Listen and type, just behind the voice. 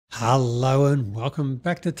Hello and welcome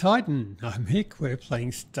back to Titan. I'm Mick. We're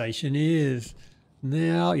playing Stationeers.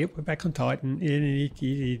 Now, yep, we're back on Titan. It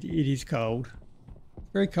is cold.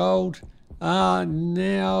 Very cold.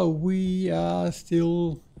 Now we are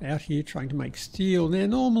still out here trying to make steel. Now,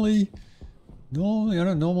 normally on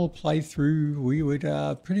a normal playthrough, we would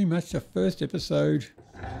pretty much the first episode,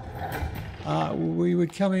 we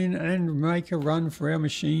would come in and make a run for our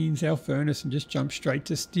machines, our furnace, and just jump straight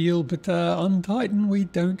to steel. But on Titan, we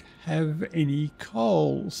don't have any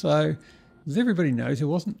coal. So, as everybody knows, there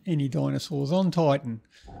wasn't any dinosaurs on Titan.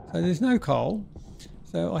 So there's no coal.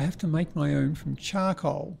 So I have to make my own from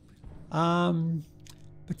charcoal.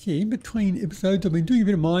 But yeah, in between episodes, I've been doing a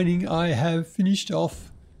bit of mining. I have finished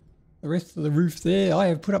off the rest of the roof there. I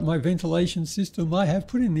have put up my ventilation system. I have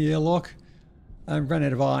put in the airlock and run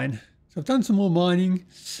out of iron. So I've done some more mining,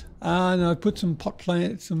 and I've put some pot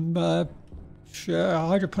plants, some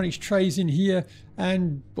hydroponics trays in here,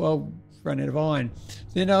 and well, run out of iron.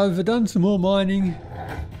 Then I've done some more mining,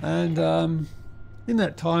 and in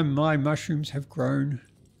that time my mushrooms have grown,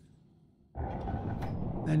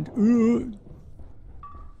 and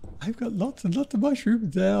I've got lots and lots of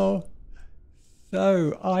mushrooms now,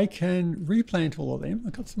 so I can replant all of them.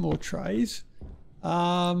 I've got some more trays.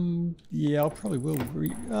 Yeah, I probably will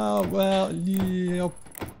yeah, I've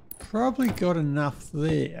probably got enough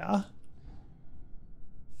there.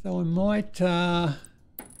 So I might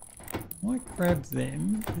grab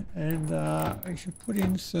them, and I should put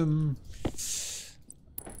in some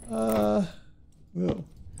well,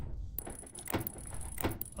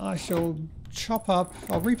 I shall chop up,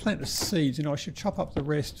 I'll replant the seeds, and I should chop up the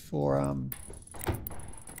rest for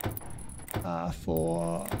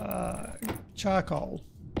charcoal.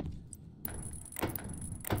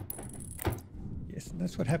 Yes, and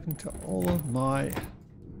that's what happened to all of my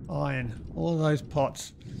iron, all of those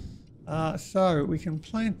pots. So we can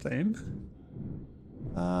plant them.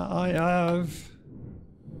 I have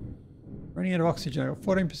running out of oxygen. I've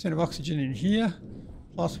got 14% of oxygen in here,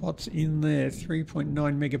 plus what's in there, 3.9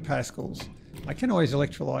 megapascals. I can always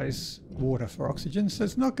electrolyze water for oxygen, so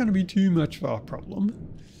it's not going to be too much of a problem.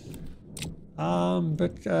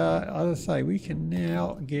 But as I say, we can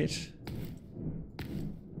now get some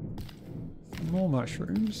more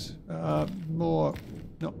mushrooms, more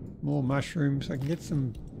mushrooms. I can get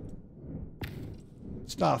some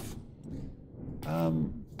stuff.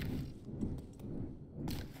 What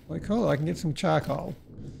do you call it? I can get some charcoal.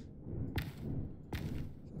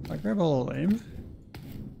 If I grab all of them,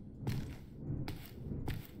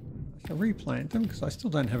 I shall replant them because I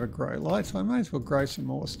still don't have a grow light, so I may as well grow some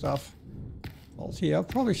more stuff. Here, I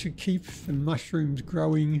probably should keep the mushrooms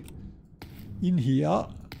growing in here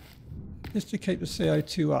just to keep the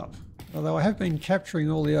CO2 up. Although I have been capturing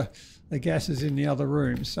all the gases in the other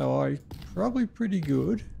rooms, so I'm probably pretty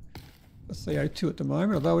good for CO2 at the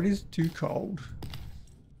moment, although it is too cold.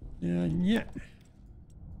 Yeah.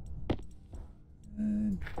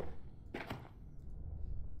 And,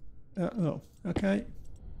 oh, okay.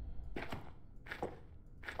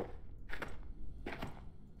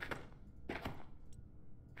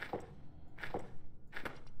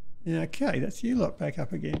 Okay, that's you lot back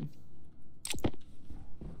up again.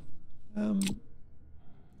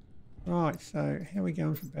 Right, so how are we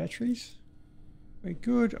going for batteries? We're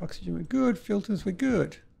good. Oxygen, we're good. Filters, we're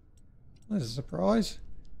good. That's a surprise.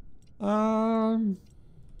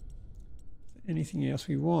 Anything else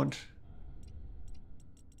we want?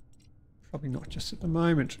 Probably not just at the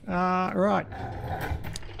moment. Right.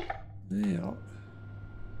 Now,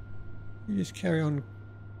 you just carry on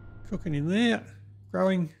cooking in there,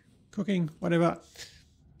 growing, cooking, whatever.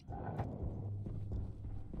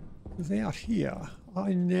 Because out here,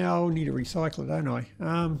 I now need a recycler, don't I?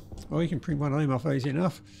 Well, you can print one of them off easy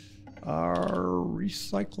enough.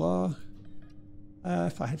 Recycler.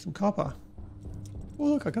 If I had some copper. Oh,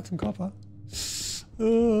 look, I got some copper.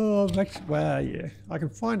 Oh, well, yeah. I can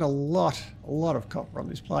find a lot of copper on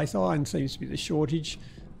this place. Iron seems to be the shortage.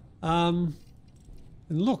 And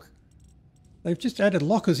look, they've just added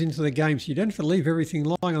lockers into the game, so you don't have to leave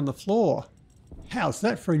everything lying on the floor. How's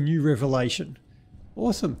that for a new revelation?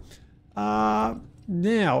 Awesome.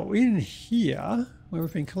 Now, in here, where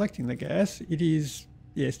we've been collecting the gas, it is,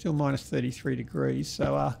 yeah, still minus 33 degrees.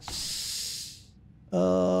 So, I've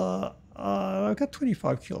got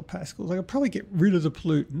 25 kilopascals. I could probably get rid of the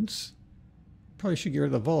pollutants. Probably should get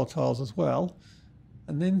rid of the volatiles as well.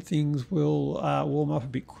 And then things will warm up a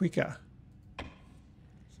bit quicker.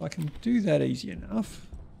 I can do that easy enough.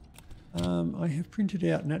 I have printed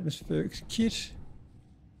out an atmospherics kit.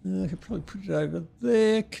 I could probably put it over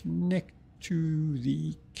there, connect to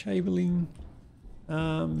the cabling.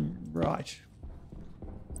 Right.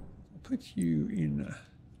 put you in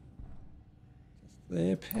just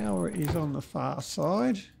there. Power is on the far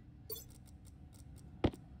side.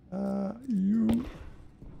 You.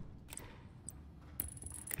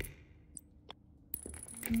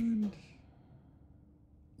 And,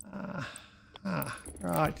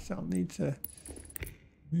 right, so I'll need to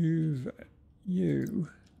move you.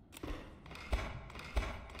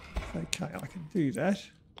 Okay, I can do that.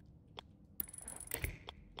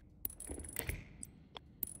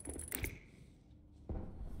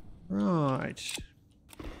 Right.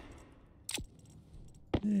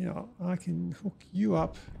 Now I can hook you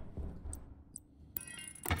up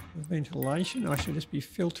with ventilation. I should just be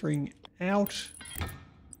filtering out.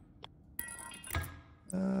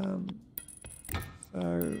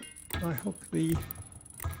 So I hook the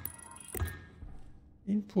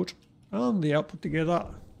input and the output together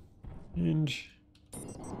and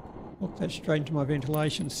hook that straight into my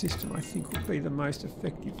ventilation system. I think would be the most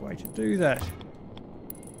effective way to do that.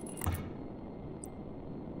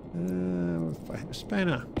 If I had a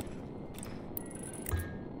spanner.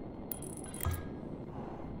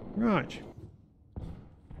 Right.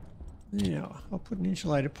 Now, I'll put an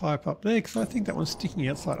insulated pipe up there because I think that one's sticking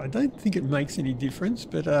outside. I don't think it makes any difference,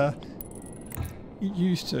 but it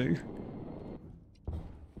used to.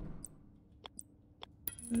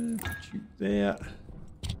 Put you there.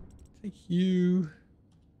 Take you.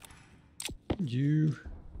 And you.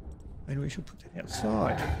 And we shall put that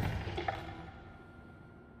outside.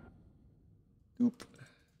 Oop.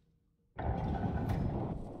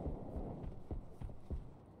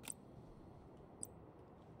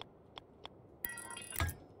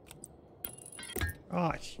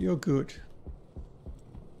 Right, you're good.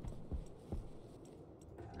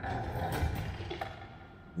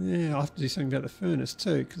 Yeah, I'll have to do something about the furnace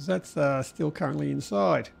too, because that's still currently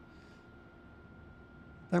inside.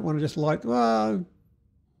 Don't want to just light... Well,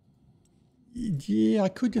 yeah, I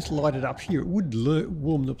could just light it up here. It would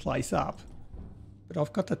warm the place up. But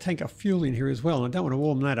I've got the tank of fuel in here as well, and I don't want to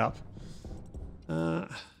warm that up.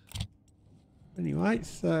 Anyway,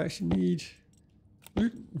 so I should need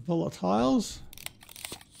volatiles.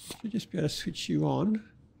 Should just be able to switch you on.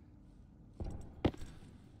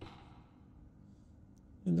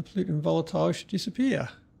 And the pollutant volatile should disappear.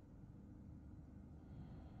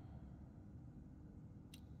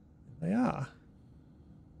 They are.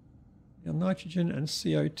 Now nitrogen and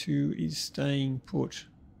CO2 is staying put.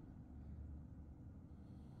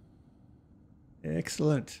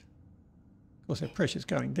 Excellent. Of course, our pressure's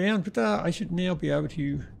going down, but I should now be able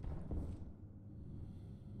to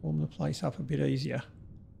warm the place up a bit easier.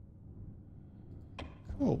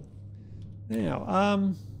 Cool.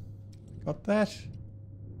 Now, got that.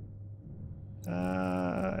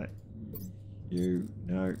 You.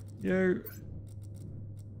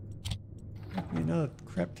 Give me another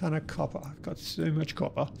crap ton of copper. I've got so much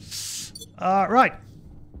copper. Right.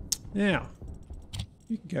 Now,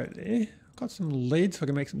 you can go there. I've got some lead, so I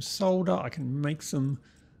can make some solder. I can make some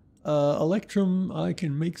electrum. I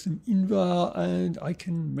can make some invar, and I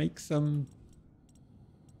can make some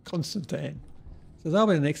constantan. So that'll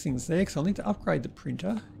be the next things there, because I'll need to upgrade the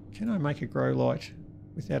printer. Can I make a grow light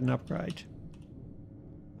without an upgrade?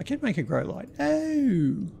 I can make a grow light.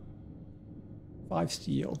 Oh! 5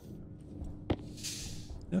 steel.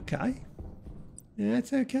 Okay. Yeah,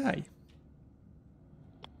 that's okay.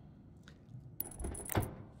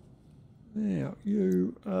 Now,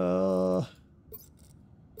 you, what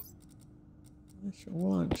you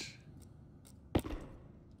want?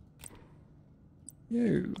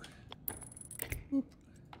 You. Oop.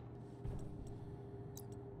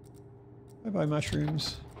 Bye-bye,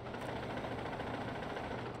 mushrooms.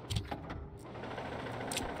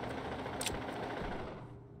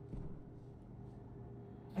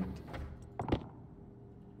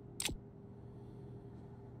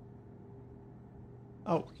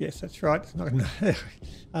 Oh, yes, that's right. It's not gonna, I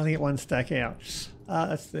only get one stack out.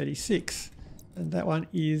 That's 36. And that one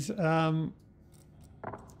is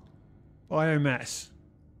biomass.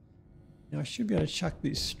 Now I should be able to chuck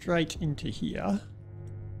this straight into here.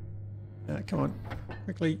 Come on,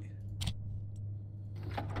 quickly.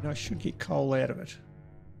 And I should get coal out of it.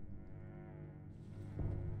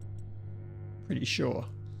 Pretty sure.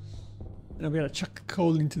 And I'll be able to chuck the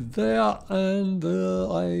coal into there, and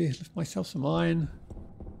I left myself some iron.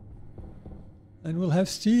 And we'll have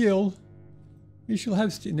steel. We shall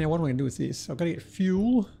have steel. Now, what am I going to do with this? I've got to get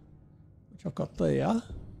fuel, which I've got there.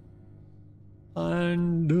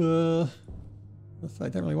 And I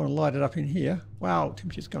don't really want to light it up in here. Wow,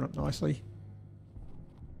 temperature's gone up nicely.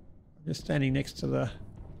 I'm just standing next to the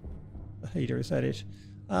heater. Is that it?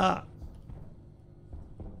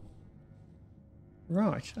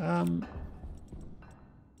 Right.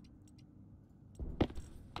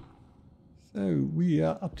 So we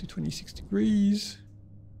are up to 26 degrees.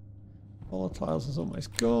 Volatiles is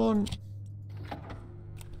almost gone.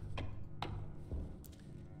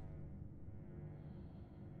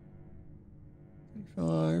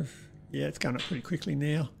 Yeah, it's going up pretty quickly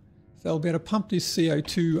now. So I'll be able to pump this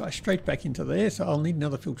CO2 straight back into there. So I'll need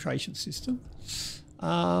another filtration system.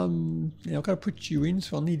 Now I've got to put you in,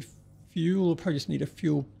 so I'll need fuel. I'll probably just need a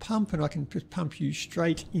fuel pump, and I can just pump you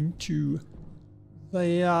straight into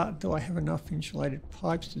there. Do I have enough insulated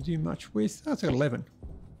pipes to do much with? That's 11.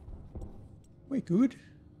 We're good.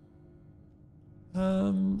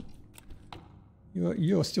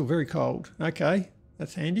 You're still very cold. Okay,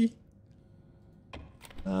 that's handy.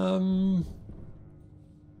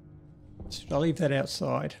 Should I leave that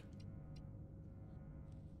outside?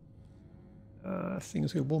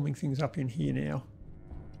 We're warming things up in here now.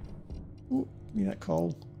 Ooh, give me that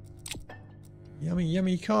coal. Yummy,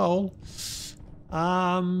 yummy coal.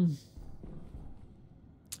 Right,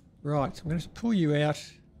 so I'm going to pull you out.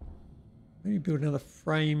 Maybe build another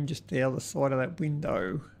frame just the other side of that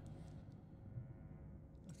window.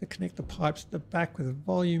 I have to connect the pipes at the back with a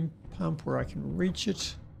volume pump where I can reach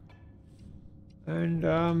it. And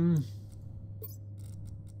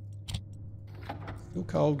still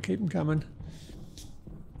cold, keep them coming.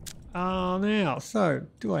 Now, so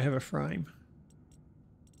do I have a frame?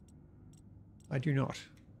 I do not.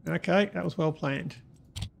 Okay, that was well planned.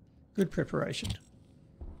 Good preparation.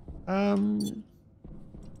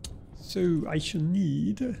 So I shall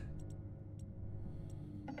need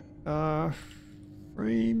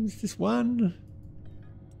frames. This one,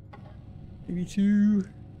 maybe two,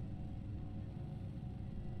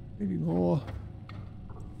 maybe more.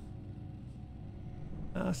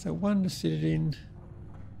 So one to sit it in,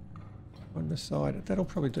 one beside it. That'll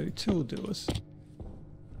probably do. Two will do us.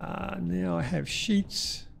 Now I have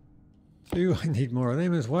sheets. Two, I need more of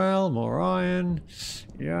them as well. More iron.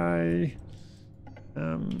 Yay.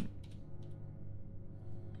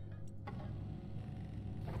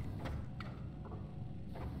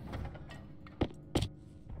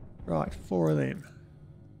 Right, 4 of them.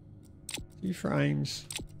 2 frames.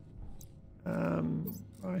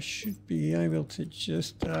 I should be able to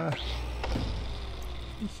just take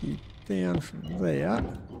you down from there.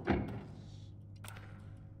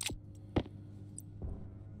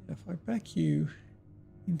 If I back you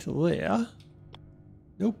into there.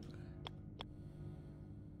 Nope.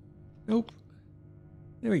 Nope.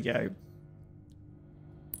 There we go.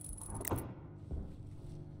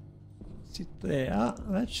 Sit there.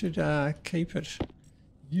 That should keep it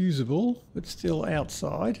usable, but still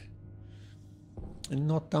outside. And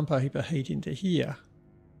not dump a heap of heat into here.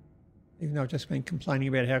 Even though I've just been complaining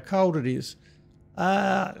about how cold it is.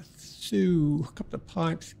 So hook up the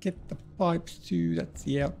pipes, get the pipes to, that's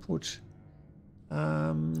the output.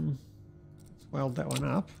 Let's weld that one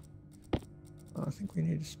up. I think we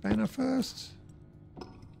need a spanner first.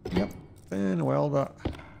 Yep, then a welder.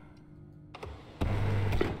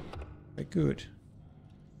 Okay, good.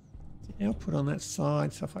 The output on that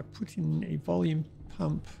side, so if I put in a volume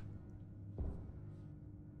pump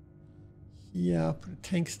here, put a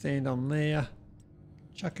tank stand on there,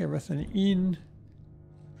 chuck everything in.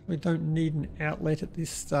 We don't need an outlet at this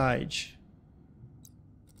stage.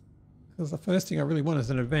 Because the first thing I really want is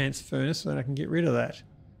an advanced furnace so that I can get rid of that.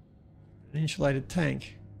 An insulated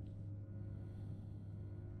tank.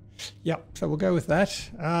 Yep, so we'll go with that.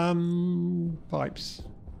 Pipes.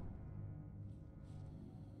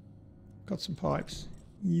 Got some pipes.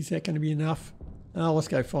 Is that going to be enough? Oh, let's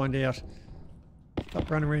go find out.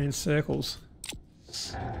 Stop running around in circles.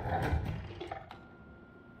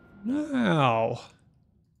 Now.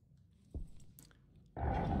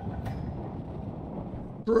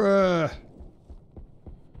 Bruh.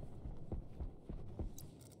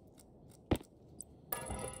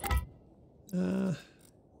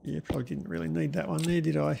 Yeah, probably didn't really need that one there,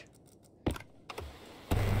 did I?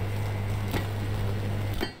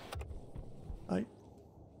 Hey,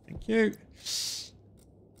 thank you.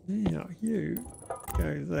 Now you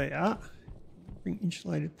go there. Bring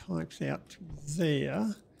insulated pipes out to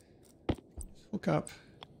there. Just hook up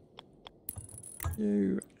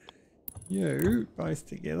you both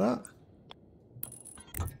together.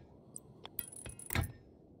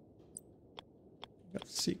 Got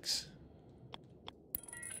 6.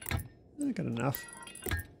 I got enough.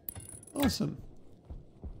 Awesome.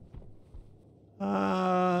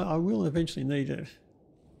 I will eventually need it.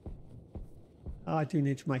 I do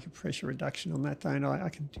need to make a pressure reduction on that, don't I? I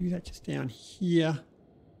can do that just down here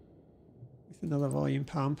with another volume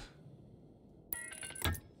pump.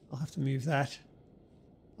 I'll have to move that.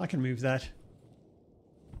 I can move that.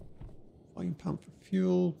 Volume pump for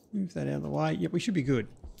fuel. Move that out of the way. Yep, we should be good.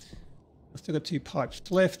 I've still got 2 pipes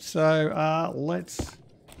left, so let's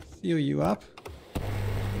seal you up.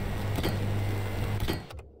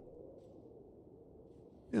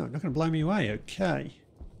 No, not going to blow me away. Okay.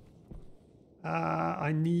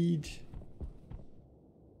 I need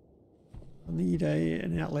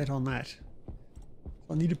an outlet on that.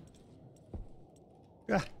 I need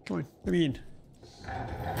a... come on, let me in.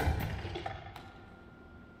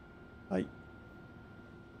 Hey.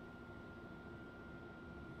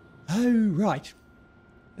 Oh, right.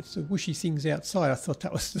 That's the whooshy things outside. I thought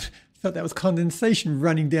that was condensation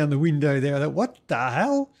running down the window there. I thought, what the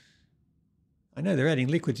hell? I know they're adding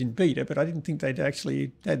liquids in beta, but I didn't think they'd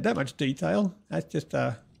actually add that much detail. That's just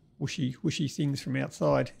whooshy things from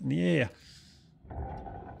outside in the air.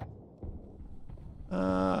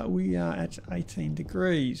 We are at 18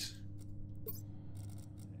 degrees.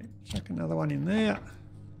 Chuck another one in there.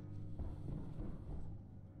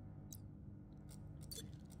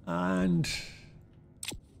 And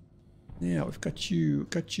now we've got you.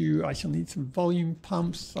 I shall need some volume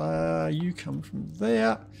pumps. You come from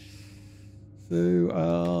there.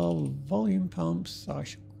 So volume pumps, I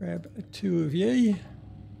should grab 2 of you.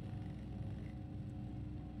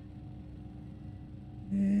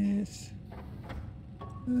 Yes.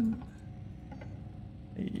 And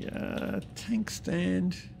a tank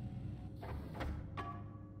stand.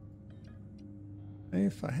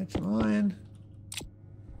 If I had some iron.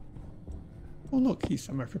 Oh look, here's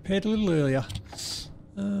some I prepared a little earlier.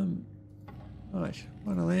 Right,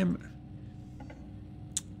 one of them.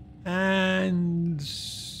 And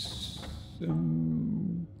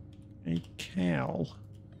a cow.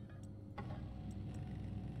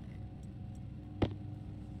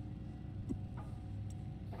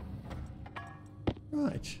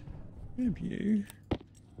 Right, grab you.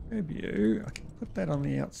 I can put that on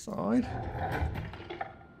the outside.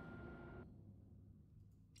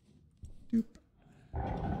 Doop.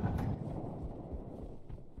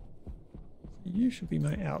 So you should be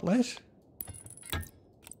my outlet.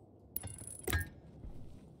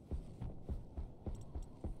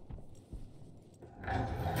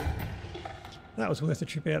 That was worth a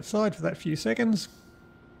trip outside for that few seconds.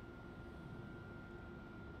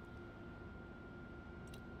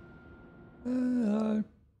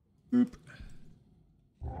 Boop.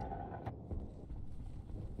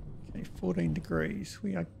 Okay, 14 degrees.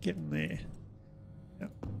 We are getting there.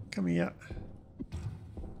 Yep, come here.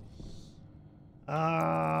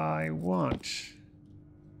 I want...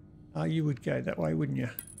 Oh, you would go that way, wouldn't you?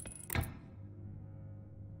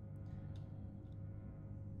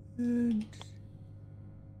 And...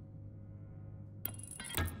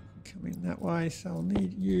 come in that way, so I'll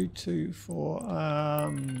need you two for...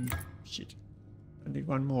 shit. I need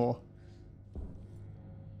one more.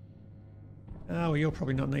 Oh, well, you're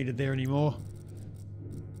probably not needed there anymore.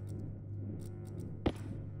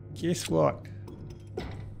 Guess what?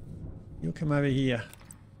 You'll come over here.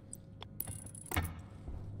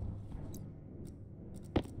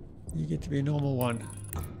 You get to be a normal one.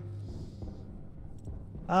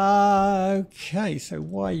 Okay, so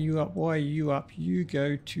why are you up? Why are you up? You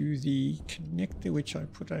go to the connector, which I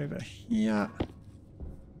put over here.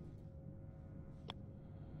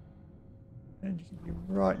 And you can be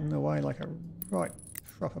right in the way like a right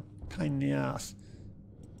proper pain in the ass.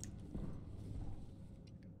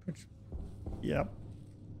 Yep.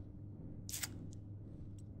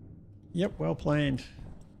 Yep, well planned.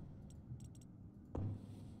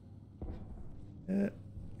 Yeah.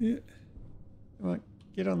 Come on,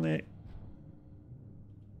 get on there.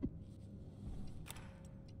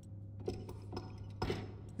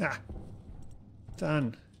 Ah,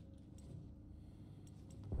 done.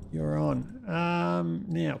 You're on.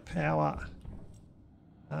 Now power.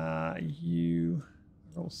 You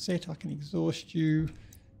are all set. I can exhaust you.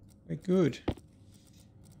 We're good.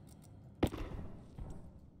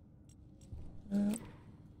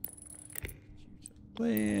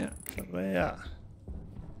 There, to there.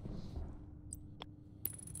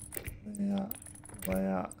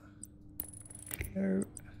 There. Go.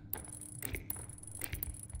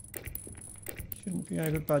 Shouldn't be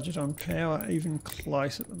over budget on power, even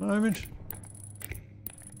close at the moment.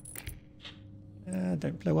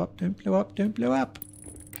 Don't blow up, don't blow up, don't blow up.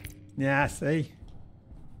 Nah, see?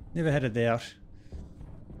 Never had a doubt.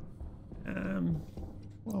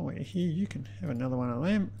 While we're here, you can have another one of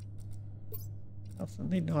them. I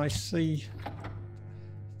need an IC.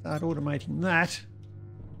 Start automating that.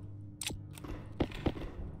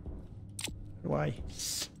 Away.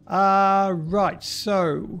 Right,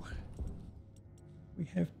 so we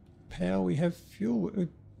have power, we have fuel.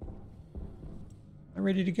 I'm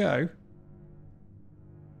ready to go.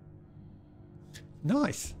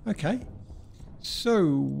 Nice. Okay. So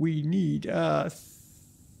we need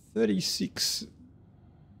 36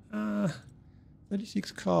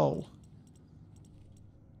 coal.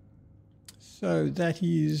 So that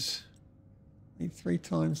is, need 3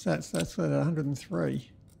 times that, so that's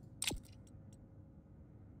 103.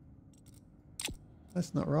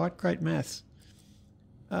 That's not right. Great maths.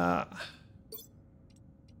 Yeah,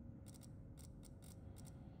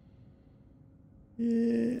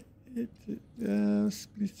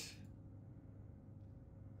 split.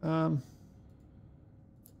 Here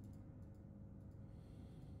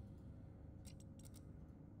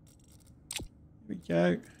we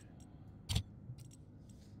go.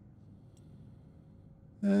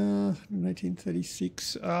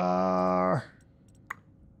 1936.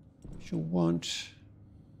 She'll want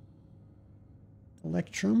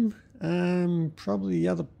electrum. Probably the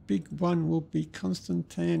other big one will be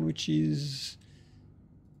Constantan, which is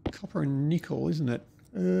copper and nickel, isn't it?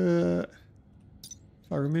 If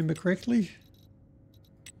I remember correctly.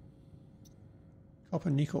 Copper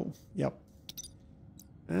nickel, yep.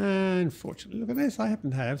 And fortunately, look at this, I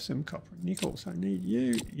happen to have some copper and nickel, so I need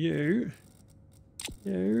you,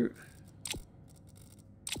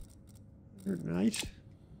 108,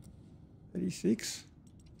 36.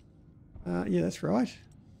 Yeah, that's right.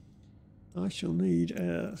 I shall need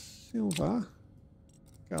silver,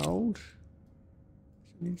 gold. I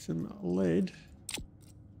shall need some lead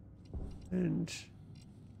and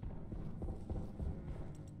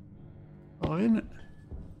iron,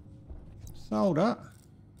 solder.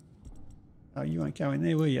 Oh, you won't go in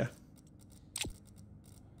there, will you?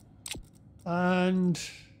 And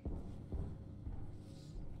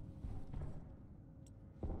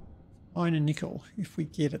iron and nickel, if we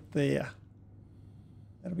get it there.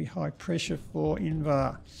 That'll be high pressure for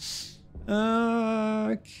Invar.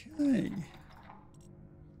 Okay.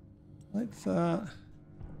 Let's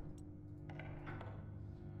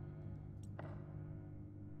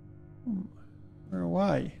we're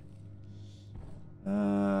away.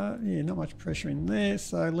 Yeah, not much pressure in there,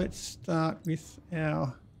 so let's start with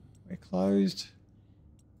our, we're closed.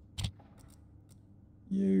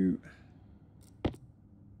 You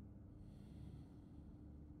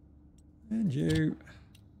and you.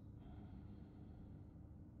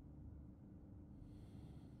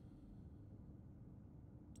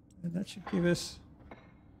 And that should give us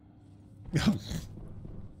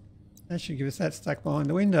that stuck behind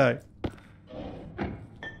the window.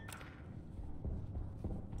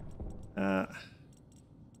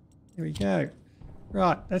 Here we go.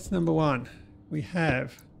 Right, that's number one. We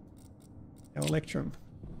have our electrum.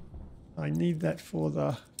 I need that for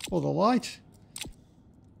the light.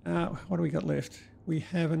 What do we got left? We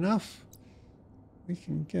have enough. We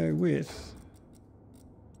can go with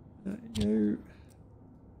you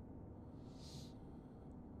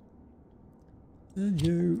and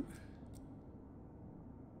you.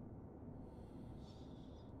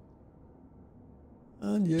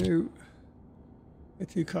 And you. They're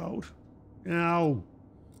too cold. Ow.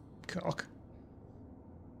 Cock.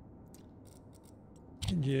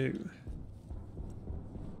 And you.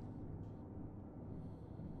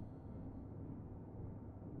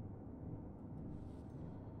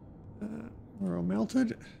 We're all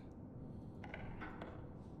melted.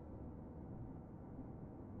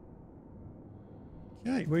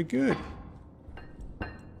 Okay, we're good.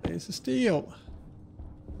 There's the steel.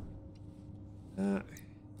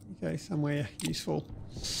 Okay, somewhere useful.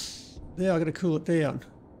 There, I've got to cool it down.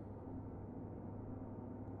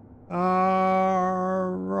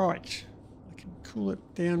 Right. I can cool it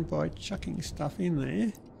down by chucking stuff in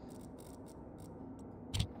there.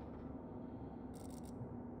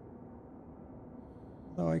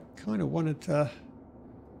 Though I kind of wanted to...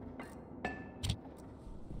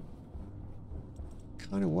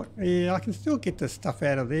 Yeah, I can still get the stuff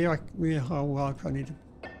out of there. Well, I probably need to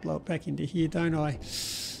blow it back into here, don't I?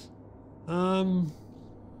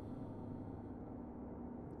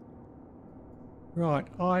 Right,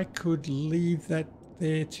 I could leave that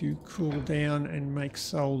there to cool down and make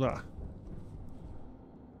solder.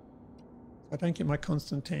 I don't get my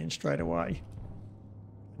Constantan straight away.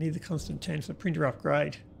 I need the Constantan for the printer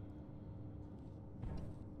upgrade.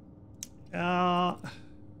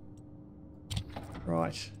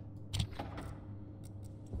 Right.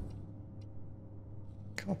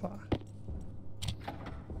 Copper.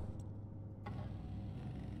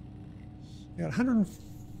 Got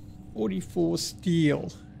 144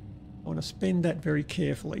 steel. I want to spend that very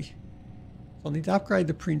carefully. So I'll need to upgrade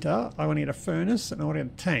the printer. I want to get a furnace and I want to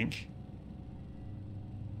get a tank.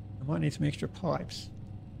 I might need some extra pipes.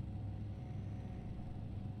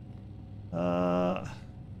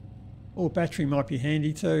 Or battery might be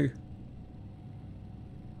handy too.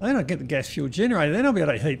 Then I'll get the gas fuel generator. Then I'll be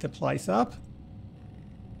able to heat the place up.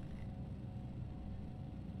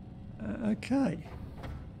 Okay.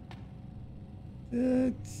 Yeah,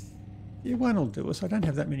 one will do us. I don't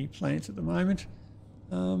have that many plants at the moment.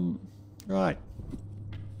 Right.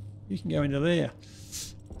 You can go into there.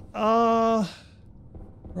 Right.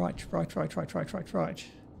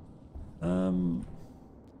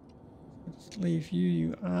 Let's leave you.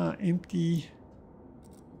 You are empty.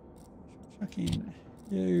 Chuck in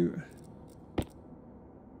you.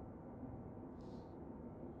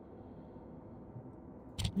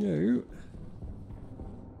 You.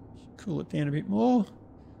 Should cool it down a bit more,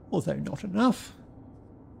 although not enough.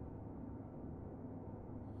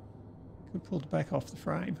 Could pull the back off the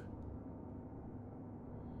frame.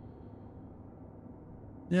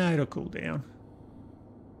 No, it'll cool down.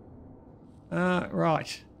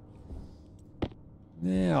 Right.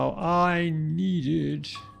 Now, I needed...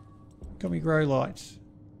 Got me grow lights.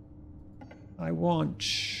 I want...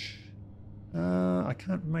 I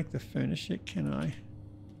can't make the furnace yet, can I?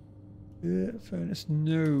 Furnace,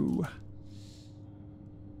 no.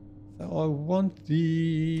 So I want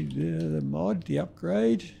the mod, the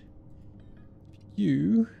upgrade.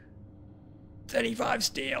 You... 35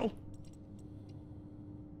 steel.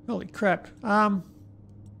 Holy crap.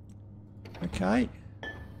 Okay.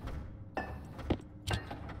 So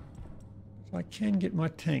I can get my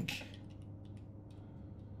tank.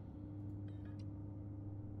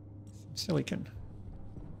 Some silicon.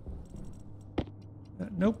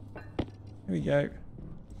 Nope. Here we go.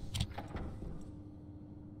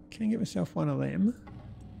 Can get myself one of them,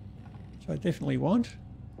 which I definitely want.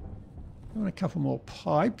 I want a couple more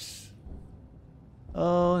pipes.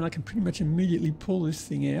 Oh, and I can pretty much immediately pull this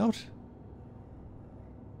thing out.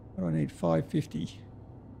 What do I need? 550.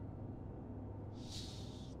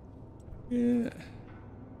 Yeah.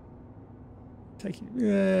 Take it.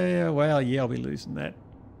 Yeah, well, yeah, I'll be losing that.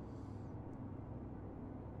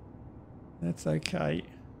 That's okay.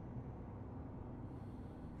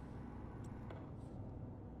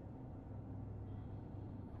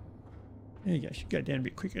 There you go. Should go down a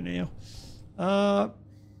bit quicker now.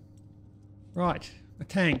 Right, a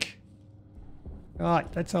tank.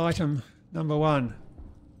 Right, that's item number 1,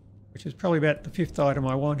 which is probably about the 5th item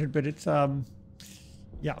I wanted, but it's yeah.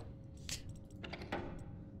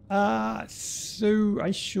 So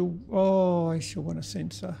I shall want a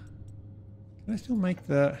sensor. Can I still make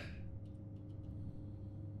the...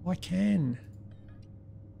 I can.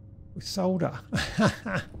 With solder.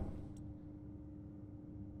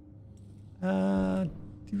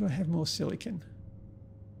 Do I have more silicon?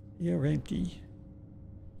 You're empty.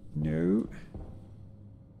 No.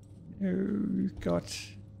 No, we've got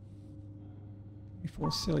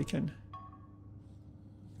 24 silicon.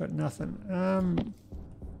 Got nothing.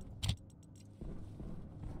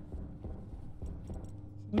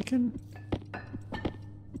 Silicon.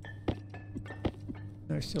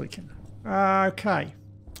 No silicon. Okay.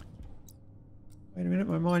 Wait a minute,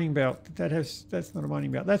 my mining belt. That's not a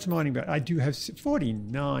mining belt. That's a mining belt. I do have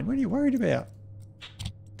 49. What are you worried about?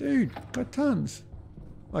 Dude, got tons.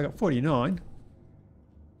 I got 49.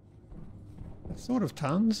 That's sort of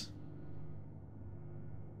tons.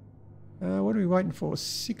 What are we waiting for?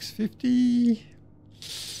 650.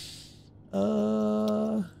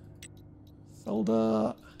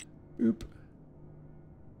 Solder. Oop.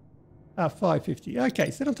 550.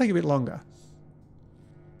 Okay, so that'll take a bit longer.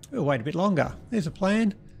 We'll wait a bit longer. There's a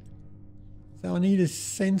plan. So I need a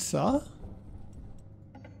sensor.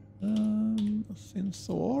 A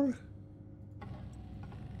sensor.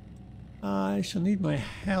 I shall need my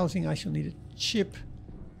housing. I shall need a chip.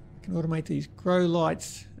 I can automate these grow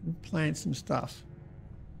lights and plant some stuff.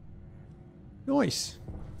 Nice.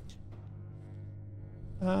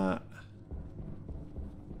 I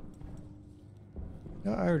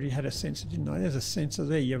already had a sensor, didn't I? There's a sensor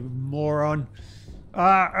there, you moron.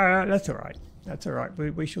 That's all right. That's all right.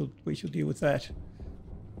 We shall deal with that.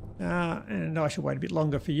 And I shall wait a bit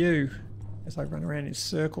longer for you as I run around in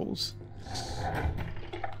circles.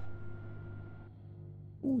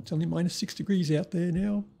 Oh, it's only -6 degrees out there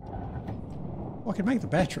now. I can make the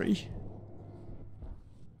battery.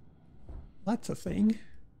 That's a thing.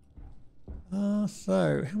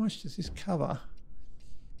 So how much does this cover?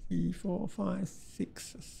 3, 4, 5,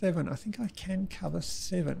 6, 7. I think I can cover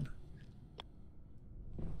 7.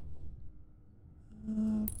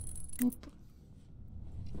 Whoop.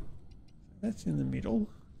 That's in the middle.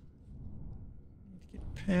 Need to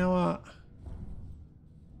get power.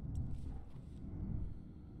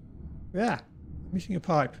 Yeah, missing a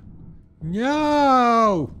pipe.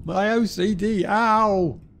 No! My OCD,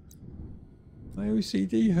 ow! My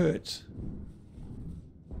OCD hurts.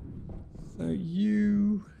 So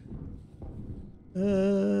you...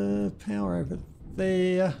 power over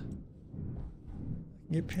there.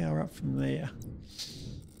 Get power up from there.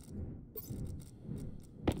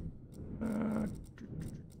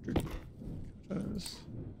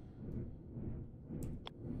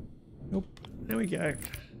 Nope. There we go.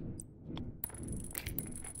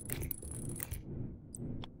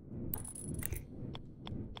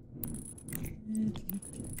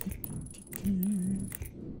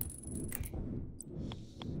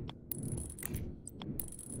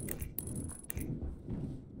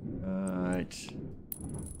 Right.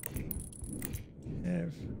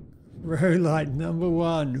 Have row light number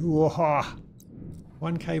 1. Whoa.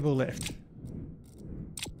 1 cable left. That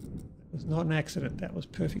was not an accident. That was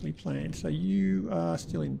perfectly planned. So you are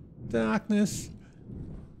still in darkness.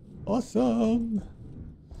 Awesome.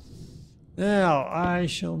 Now I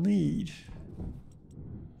shall need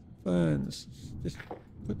ferns. Just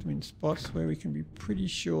put them in spots where we can be pretty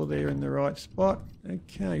sure they're in the right spot.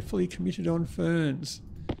 Okay, fully committed on ferns.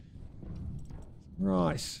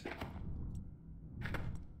 Rice.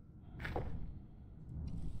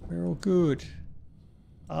 We're all good.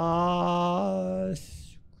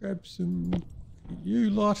 Grab some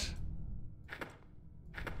you lot.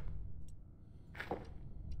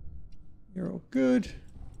 You're all good.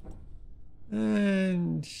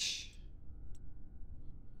 And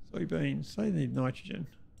soybeans, they need nitrogen.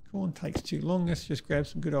 Corn takes too long. Let's just grab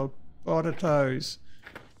some good old potatoes.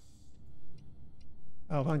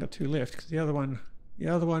 Oh, I've only got 2 left because the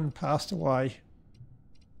other one passed away.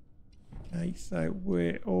 Okay, so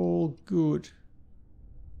we're all good.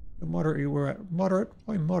 You're moderate. We're at moderate.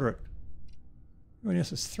 Why moderate? Everyone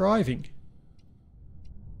else is thriving.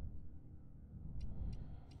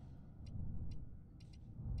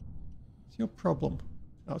 What's your problem?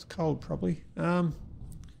 Oh, it's cold probably. Where's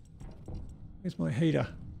my heater?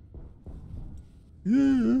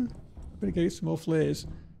 Yeah, better go get some more flares.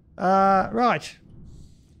 Right.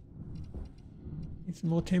 Need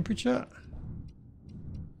some more temperature.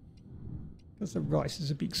 Because the rice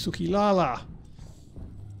is a big sooky lala.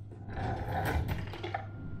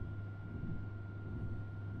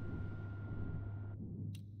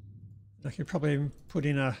 I could probably put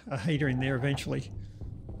in a heater in there eventually.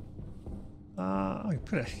 I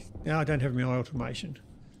put a... No, I don't have my automation.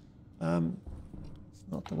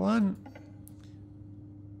 It's not the one.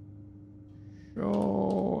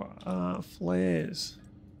 Sure, flares.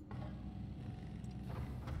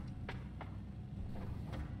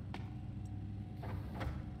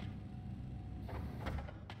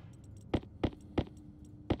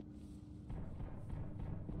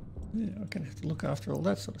 Yeah, we're going to have to look after all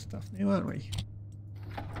that sort of stuff now, aren't we?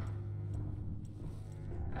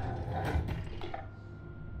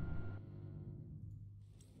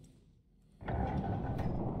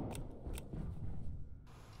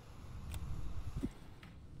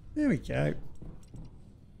 There we go.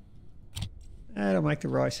 That'll make the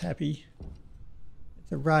rice happy.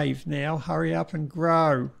 It's a rave now. Hurry up and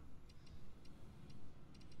grow.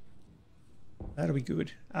 That'll be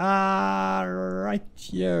good.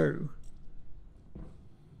 Rightio.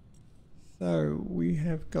 So we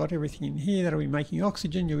have got everything in here. That'll be making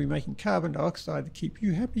oxygen. You'll be making carbon dioxide to keep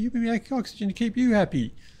you happy. You'll be making oxygen to keep you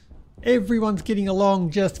happy. Everyone's getting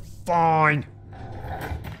along just fine.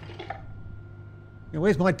 Now,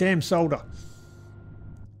 where's my damn solder?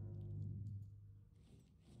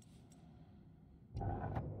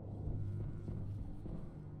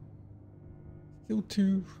 Still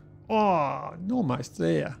 2. Oh, almost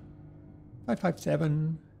there.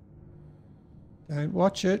 557. Don't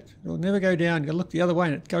watch it. It'll never go down. You look the other way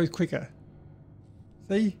and it goes quicker.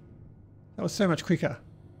 See? That was so much quicker.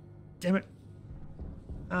 Damn it.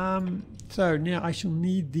 So now I shall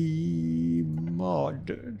need the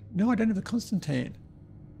mod. No, I don't have the Constantan.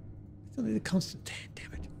 I still need the Constantan,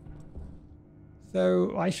 damn it.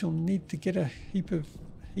 So I shall need to get a heap of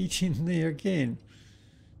heat in there again.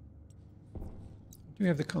 Do we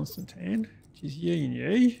have the Constantan, which is ye and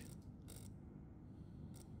ye.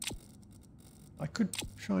 I could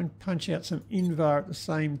try and punch out some Invar at the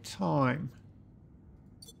same time,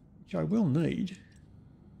 which I will need.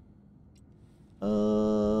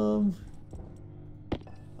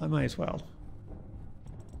 I may as well.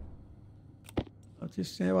 I'll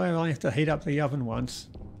just say I only have to heat up the oven once.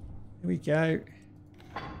 Here we go.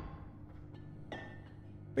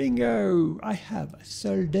 Bingo! I have a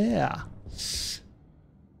solder.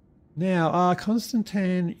 Now,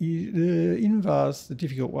 Constantan is Invar's the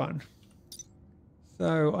difficult one.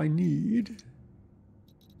 So I need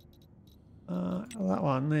That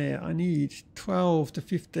one there. I need 12 to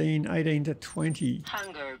 15, 18 to 20.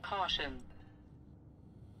 Hunger caution.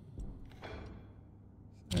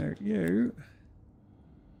 So you...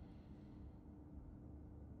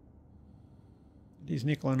 It is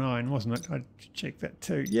nickel and iron, wasn't it? I should check that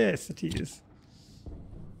too. Yes, it is.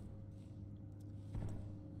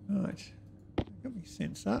 Right. Got me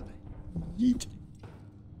sensor. Yeet.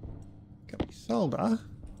 Got me solder.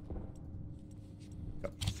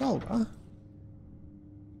 Got me solder.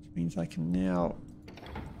 Which means I can now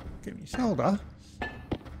get me solder.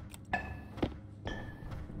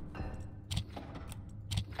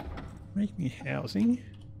 Make me housing.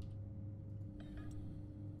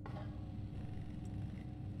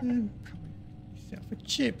 And probably get myself a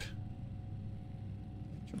chip.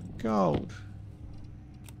 Gold.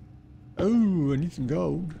 Oh, I need some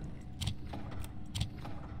gold.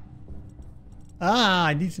 Ah,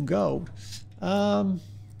 I need some gold. I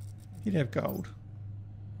did have gold.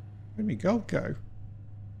 Where'd my gold go?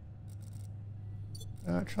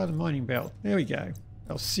 Try the mining belt. There we go.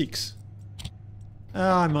 That was 6.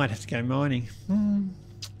 I might have to go mining. I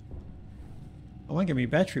won't get me a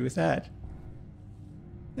battery with that.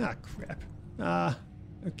 Ah, crap.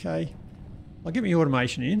 Okay. I'll get my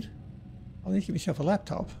automation in. I'll need to get myself a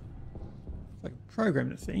laptop so I can program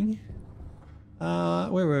the thing.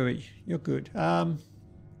 Where were we? You're good.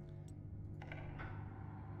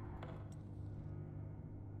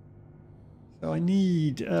 So I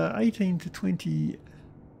need 18 to 20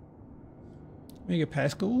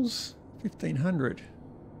 megapascals, 1500.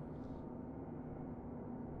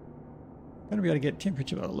 Going to be able to get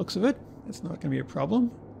temperature by the looks of it. That's not going to be a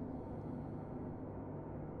problem.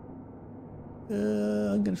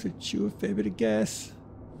 I'm going to chew a fair bit of gas.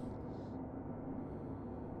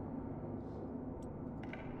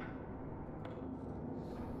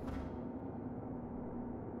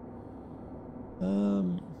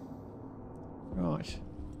 Right.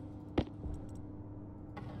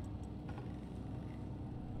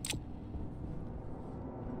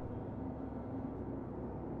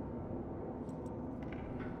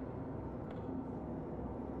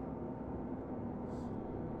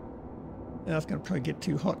 Now it's going to probably get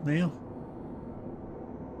too hot now.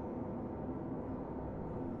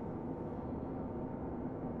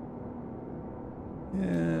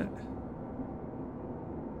 Yeah.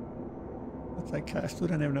 That's okay, I still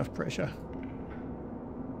don't have enough pressure.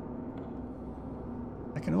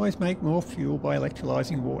 I can always make more fuel by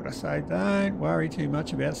electrolyzing water, so don't worry too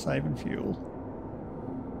much about saving fuel.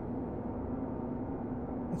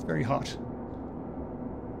 It's very hot.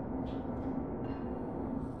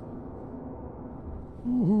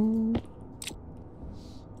 Ooh.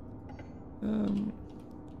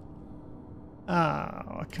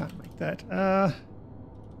 I can't make that.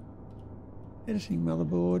 Editing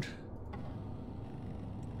motherboard.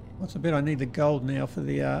 What's the bet I need the gold now for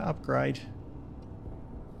the upgrade?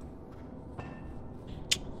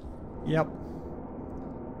 Yep.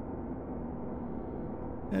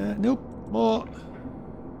 Nope, more.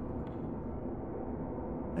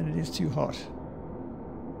 And it is too hot.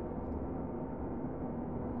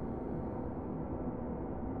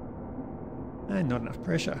 And not enough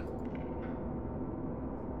pressure.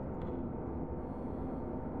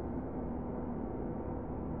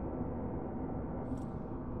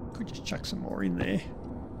 Could just chuck some more in there.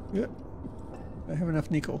 Yep. I have enough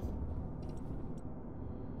nickel.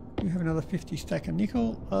 We have another 50 stack of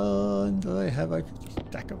nickel, and I have a 50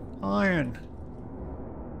 stack of iron.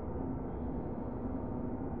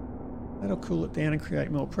 That'll cool it down and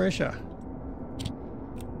create more pressure.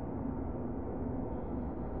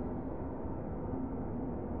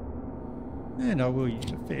 And I will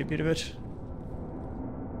use a fair bit of it.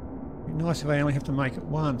 It'd be nice if I only have to make it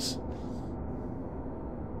once.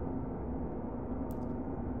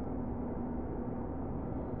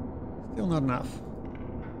 Still not enough.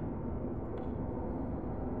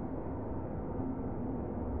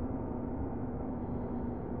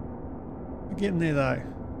 We're getting there though.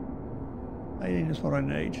 18 is what I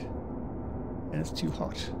need. And it's too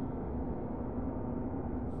hot.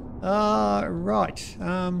 Right.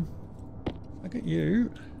 I got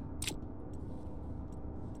you.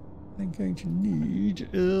 I'm going to need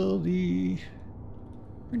the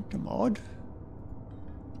printer mod to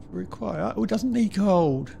require. Oh, it doesn't need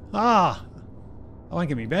gold. I won't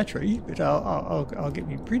get me battery, but I'll get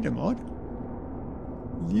me printer mod. A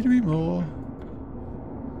little bit more.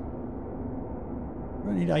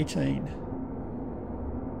 I need 18.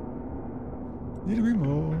 A little bit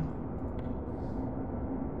more.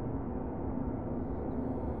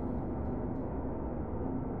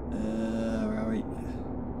 Where are we?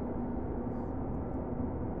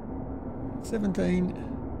 17.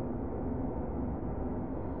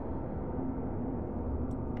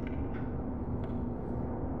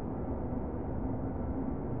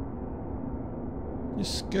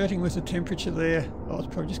 Just skirting with the temperature there. Oh, it's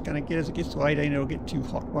probably just going to get, as it gets to 18, it'll get too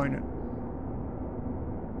hot, won't it?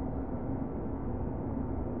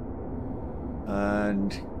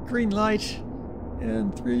 And green light.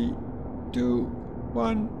 And 3, 2,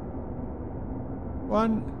 1.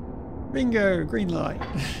 1. Bingo! Green light.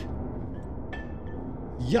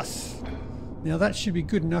 Yes! Now that should be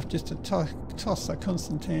good enough just to toss a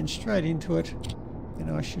Constantine straight into it. And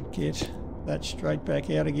I should get that straight back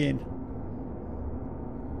out again.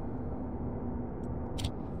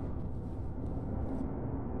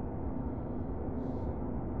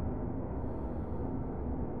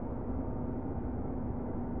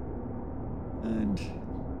 And...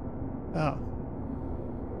 oh.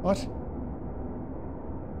 What?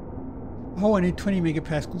 Oh, I need 20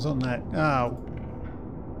 megapascals on that. Oh.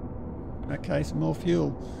 Okay, some more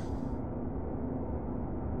fuel.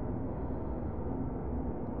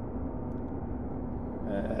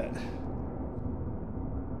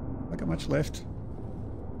 I got much left.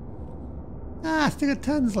 Ah, still got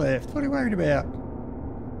tons left. What are you worried about?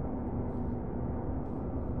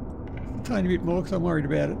 A tiny bit more because I'm worried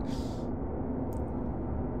about it.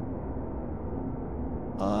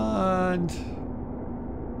 And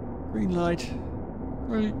green light.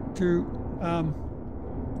 3, 2,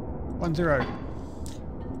 1, 0.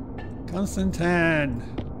 Constantine.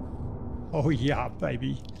 Oh yeah,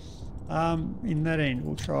 baby. In that end,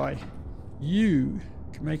 we'll try. You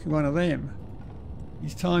can make one of them.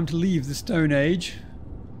 It's time to leave the Stone Age,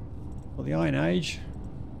 or the Iron Age,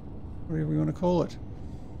 whatever we want to call it.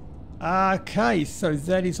 Okay, so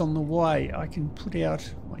that is on the way. I can put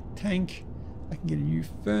out my tank. I can get a new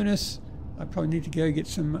furnace. I probably need to go get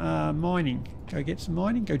some mining. Go get some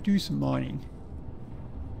mining. Go do some mining.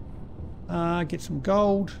 Get some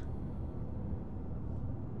gold.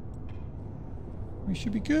 We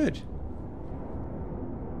should be good.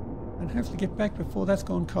 And hopefully get back before that's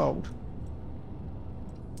gone cold.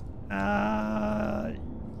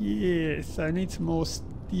 Yes, I need some more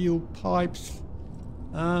steel pipes.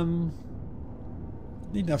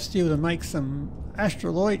 Need enough steel to make some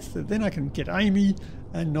astrolites, so then I can get Amy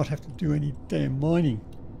and not have to do any damn mining.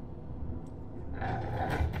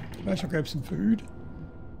 I shall grab some food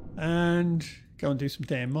and go and do some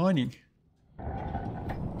damn mining.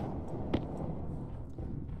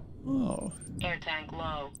 Oh. Air tank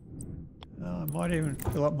low. I might even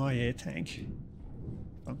fill up my air tank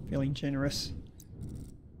if I'm feeling generous.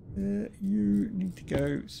 You need to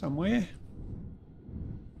go somewhere.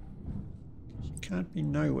 You can't be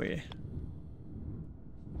nowhere.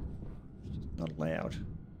 It's just not allowed.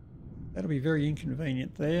 That'll be very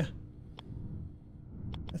inconvenient there.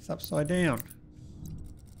 That's upside down.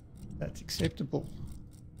 That's acceptable.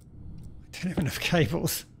 I don't have enough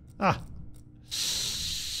cables. Yeah.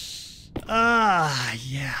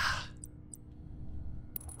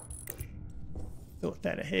 Thought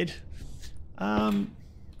that ahead. No.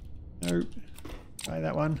 Try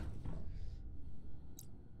that one.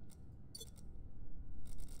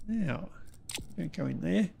 Now, don't go in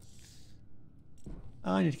there.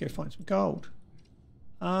 I need to go find some gold.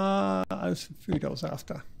 There's some food I was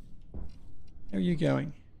after. How are you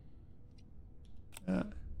going?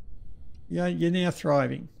 Yeah, you're now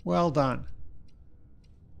thriving. Well done.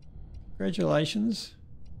 Congratulations.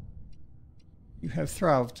 You have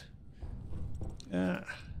thrived.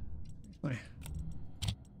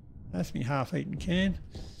 That's me half-eaten can.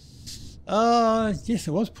 Yes,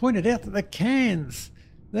 it was pointed out that the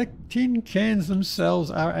tin cans themselves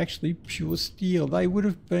are actually pure steel. They would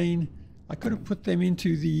have been, I could have put them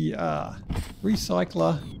into the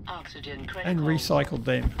recycler and recycled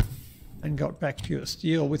them and got back pure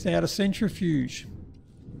steel without a centrifuge.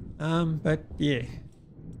 But yeah,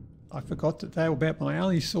 I forgot that they were about my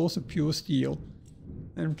only source of pure steel.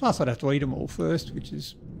 And plus I'd have to eat them all first, which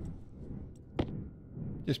is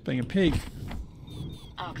just being a pig.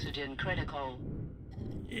 Oxygen critical.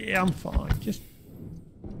 Yeah, I'm fine.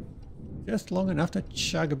 Just long enough to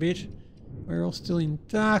chug a bit. We're all still in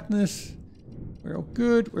darkness. We're all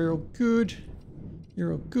good. We're all good.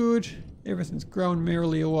 You're all good. Everything's growing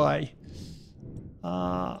merrily away.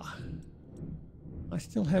 I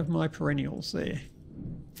still have my perennials there.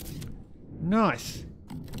 Nice.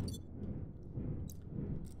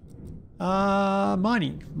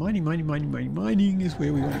 Mining. Mining is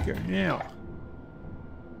where we want to go now.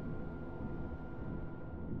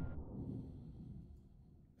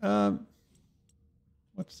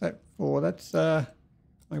 What's that for? That's my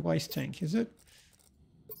waste tank, is it?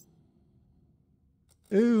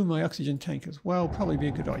 Ooh, my oxygen tank as well. Probably be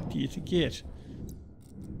a good idea to get.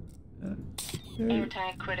 Air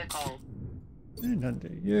tank critical. And undo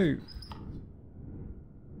you.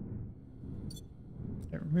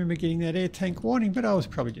 Don't remember getting that air tank warning, but I was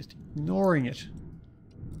probably just ignoring it.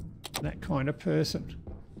 That kind of person.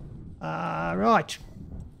 Right.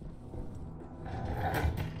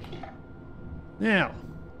 Now,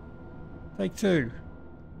 take 2.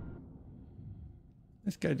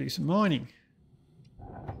 Let's go do some mining.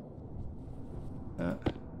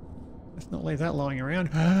 Let's not leave that lying around.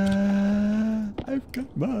 I've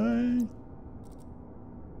got my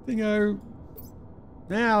thingo.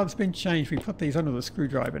 Now it's been changed. We put these under the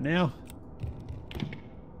screwdriver now.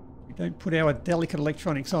 We don't put our delicate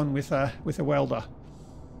electronics on with a welder.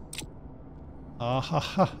 Ah ha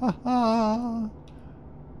ha ha ha.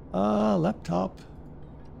 Ah, laptop.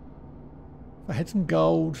 If I had some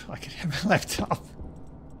gold, I could have a laptop.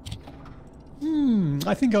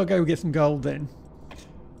 I think I'll go get some gold then.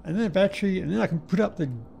 And then a battery, and then I can put up the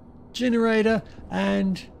generator,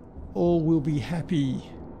 and all will be happy.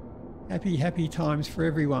 Happy, happy times for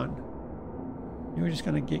everyone. You're just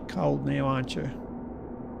going to get cold now, aren't you?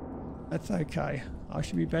 That's okay. I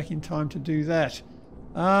should be back in time to do that.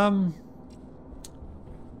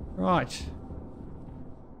 Right.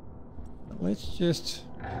 Let's just...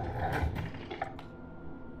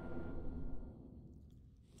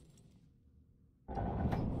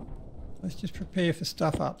 Let's just prepare for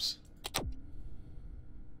stuff-ups.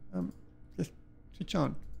 Just switch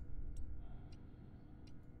on.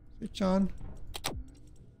 Switch on.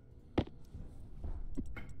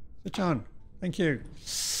 Switch on. Thank you.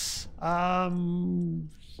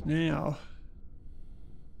 Now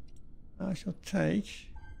I shall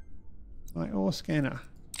take my ore scanner.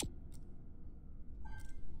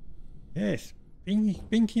 Yes,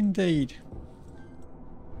 bink indeed.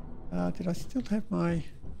 Did I still have my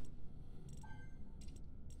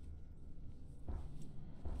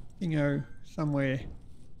thingo somewhere?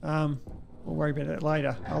 We'll worry about that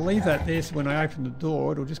later. I'll leave that there so when I open the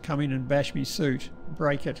door it'll just come in and bash me suit,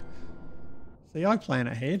 break it. See, I plan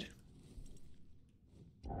ahead.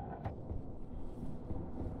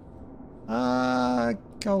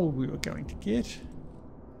 Gold we were going to get.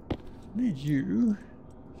 Need you.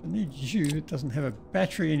 I need you. It doesn't have a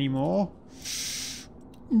battery anymore.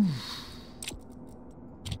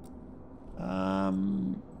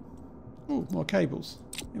 Oh, more cables.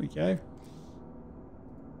 There we go.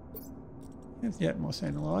 Here's the Atmos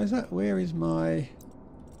analyzer. Where is my...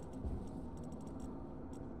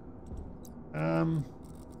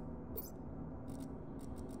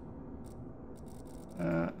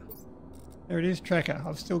 there it is, tracker.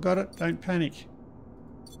 I've still got it. Don't panic.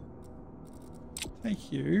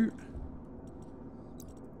 Thank you.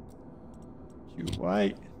 You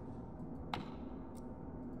wait.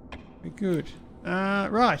 Very good.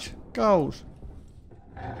 Right, gold.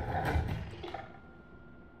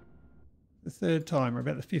 The 3rd time, or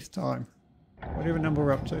about the 5th time. Whatever number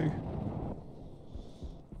we're up to.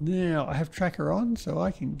 Now, I have tracker on, so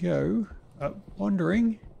I can go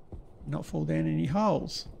wandering, not fall down any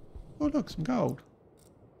holes. Oh look, some gold.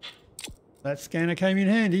 That scanner came in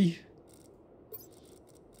handy.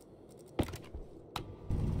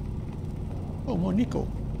 Oh, more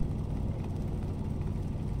nickel.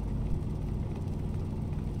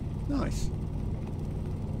 Nice.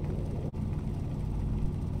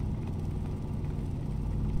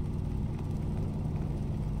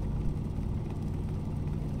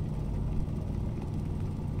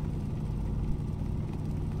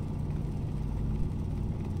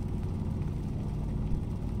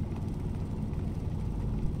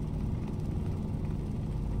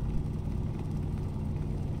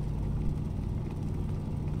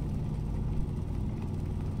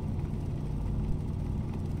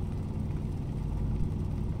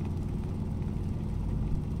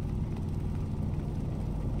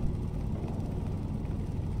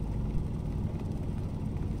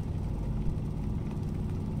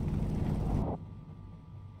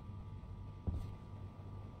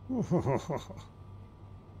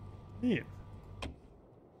 Yeah.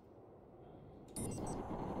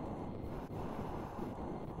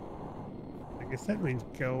 I guess that means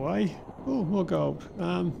go away. Oh, more gold.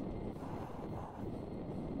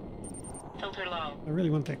 Filter low. I really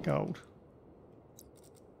want that gold.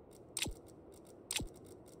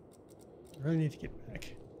 I really need to get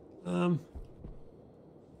back.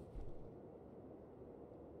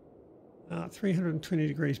 320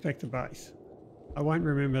 degrees back to base. I won't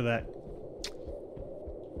remember that.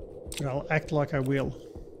 But I'll act like I will.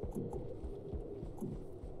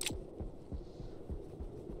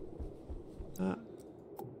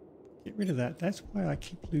 Get rid of that. That's why I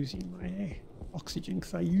keep losing my oxygen,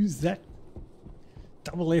 because I use that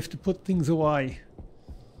double F to put things away.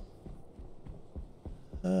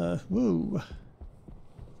 Whoa.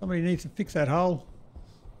 Somebody needs to fix that hole.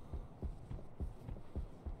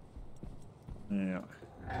 Now.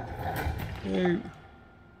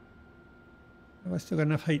 Have I still got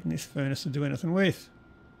enough heat in this furnace to do anything with?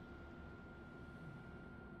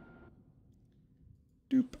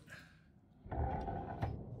 Doop.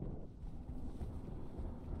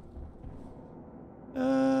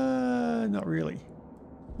 Not really.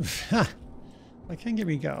 I can get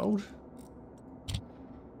me gold.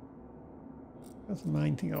 That's the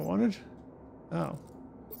main thing I wanted. Oh.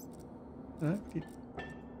 No, did a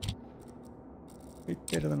bit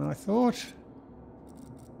better than I thought.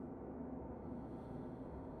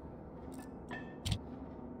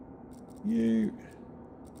 You.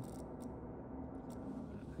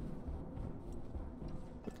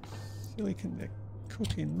 Put silicon to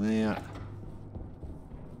cook in there.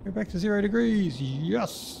 Go back to 0 degrees.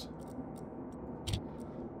 Yes.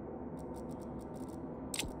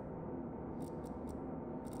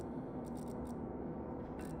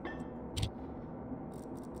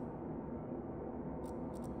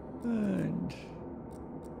 And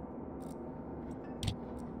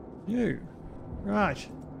you. Right.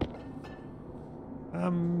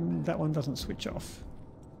 That one doesn't switch off.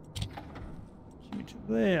 Due to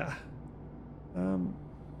there.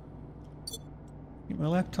 Get my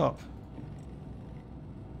laptop.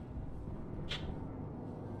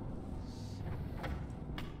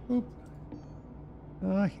 Oop.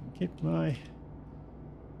 I can get my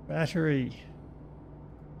battery.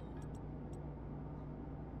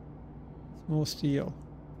 It's more steel.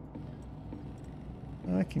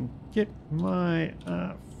 I can get my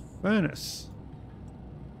furnace.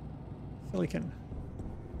 Silicon.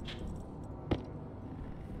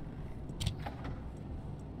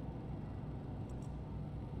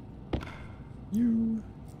 You.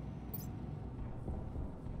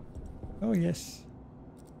 Oh yes.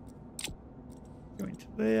 Going to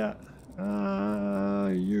there.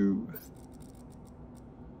 You.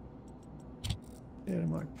 Get out of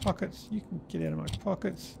my pockets. You can get out of my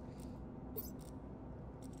pockets.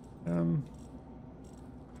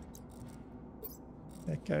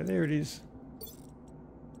 That go. There it is.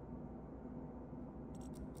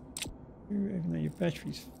 You, even though your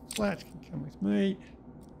battery's flat, can come with me.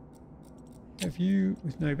 Have you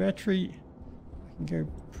with no battery. I can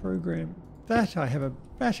go program that. I have a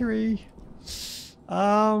battery,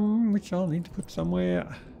 which I'll need to put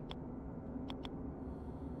somewhere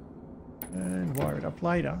and wire it up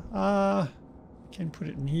later. Can put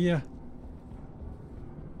it in here.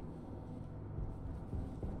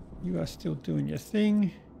 You are still doing your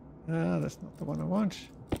thing. That's not the one I want.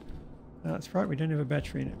 That's right, we don't have a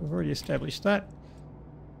battery in it. We've already established that.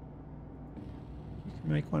 You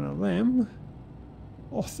can make one of them.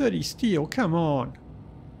 Oh, 30 steel, come on.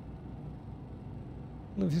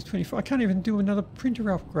 Look, this 24. I can't even do another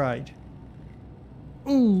printer upgrade.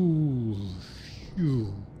 Ooh.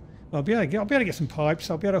 Phew. I'll be able to get some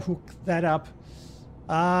pipes. I'll be able to hook that up.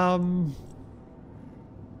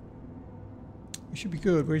 We should be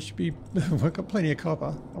good. We should be... We've got plenty of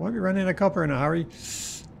copper. I won't be running out of copper in a hurry.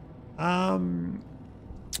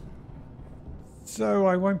 So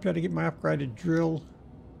I won't be able to get my upgraded drill.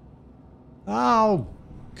 Oh,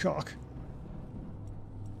 cock.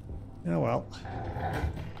 Oh well.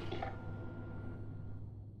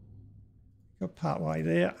 Got part way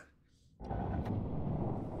there.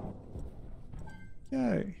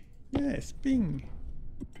 Go. Yes, bing.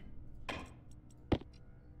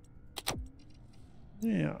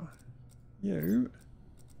 Now, you.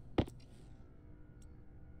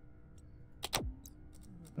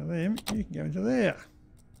 One of them, you can go into there.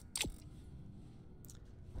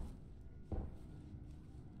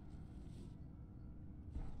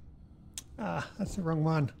 Ah, that's the wrong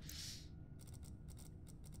one.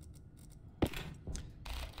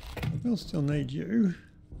 We'll still need you.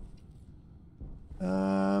 Which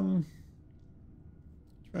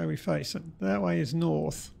way are we facing? That way is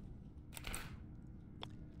north.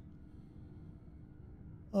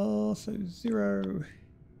 Oh, so 0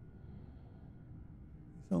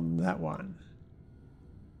 is on that one.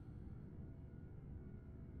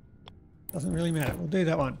 Doesn't really matter. We'll do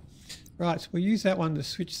that one. Right, so we'll use that one to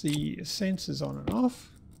switch the sensors on and off.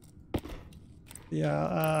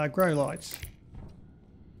 The grow lights.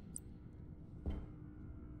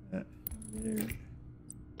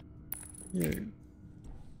 You.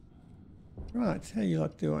 Right, how you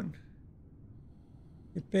lot doing?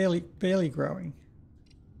 You're barely growing.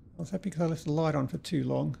 Was that because I left the light on for too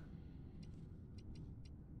long?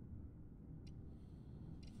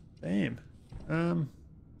 Damn.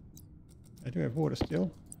 I do have water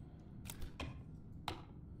still.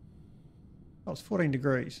 Oh, it's 14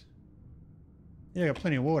 degrees. Yeah, I got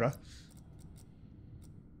plenty of water.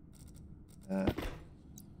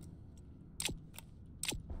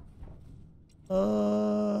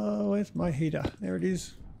 Where's my heater? There it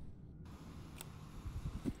is.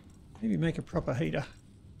 Maybe make a proper heater.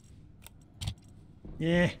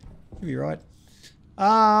 Yeah, should be right.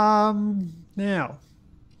 Now.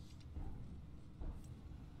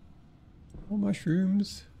 More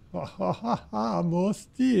mushrooms. Ha ha ha ha, more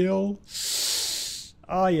steel.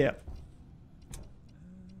 Oh yeah.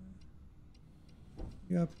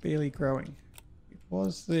 You are barely growing. It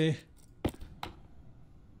was the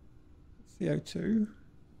CO2.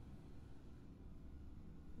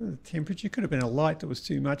 The temperature could have been a light that was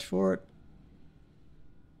too much for it.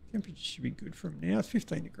 Temperature should be good from now. It's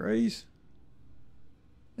 15 degrees.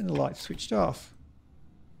 And the light switched off.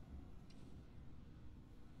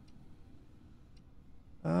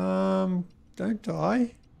 Don't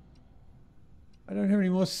die. I don't have any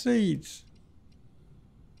more seeds.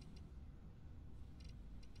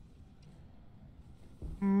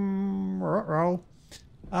 Roll.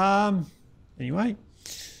 Anyway,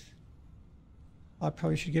 I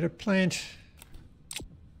probably should get a plant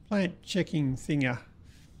checking thinger.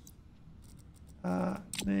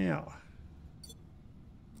 Now,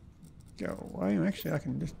 go away. Actually, I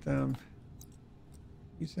can just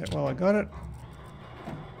use that while I got it.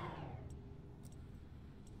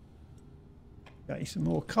 Okay, some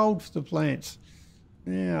more cold for the plants.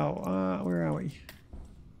 Now, where are we?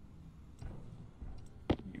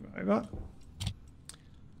 You over.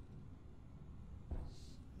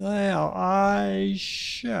 Now, I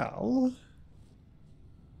shall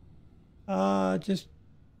just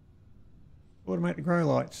automate the grow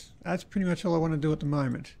lights. That's pretty much all I want to do at the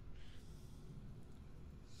moment.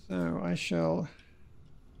 So I shall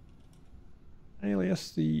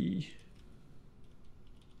alias the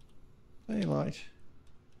daylight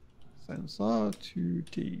sensor to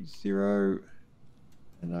T0,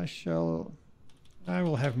 and I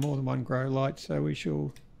will have more than one grow light, so we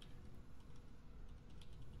shall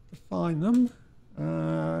define them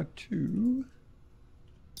to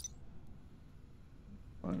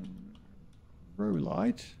one grow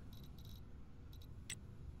light.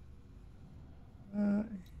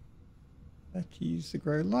 That is the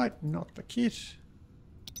grow light, not the kit.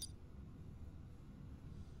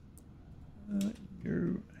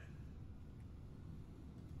 Go.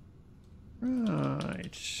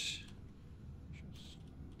 Right.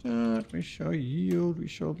 Start, we shall yield, we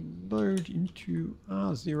shall load into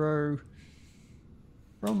R0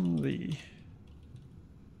 from the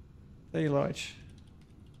daylight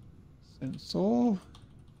sensor.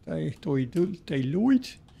 Daylight.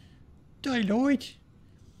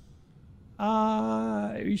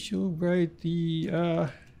 We shall grade the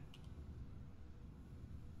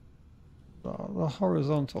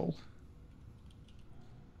horizontal.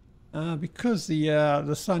 Because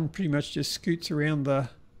the sun pretty much just scoots around the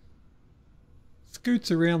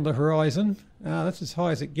horizon. That's as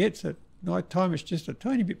high as it gets. At night time it's just a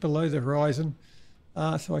tiny bit below the horizon,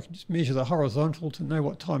 so I can just measure the horizontal to know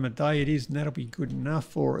what time of day it is, and that'll be good enough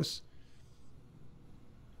for us.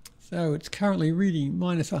 So it's currently reading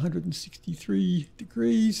minus 163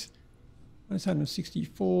 degrees, minus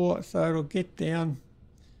 164, so it'll get down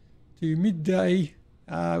to midday,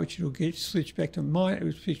 which it'll get switched back to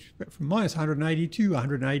from minus 180 to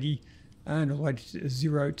 180, and all the way to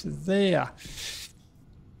 0 to there.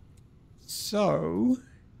 So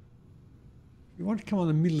you want to come on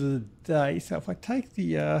the middle of the day. So if I take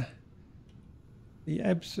the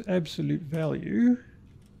absolute value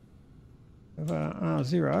of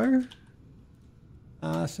R0,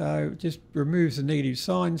 so it just removes the negative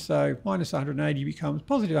sign. So minus 180 becomes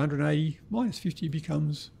positive 180, minus 50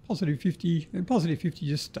 becomes positive 50, and positive 50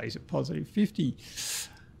 just stays at positive 50.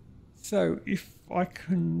 So if I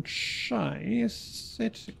can say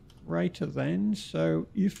set greater than, so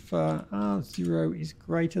if R0 is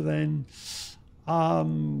greater than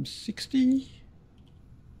 60,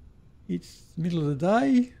 it's the middle of the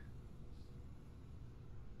day.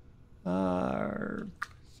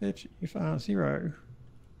 Set if R0 is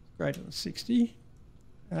greater than 60.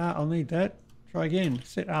 I'll need that. Try again.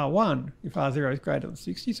 Set R1 if R0 is greater than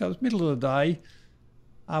 60. So it's middle of the day.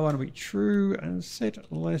 R1 will be true, and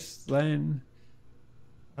set less than.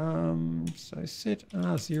 So set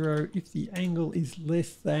R0 if the angle is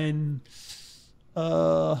less than.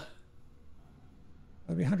 It'll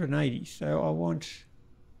be 180. So I want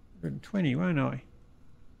 120, won't I?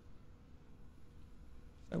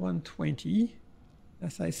 So 120. I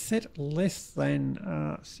say set less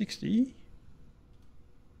than 60.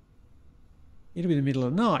 It'll be the middle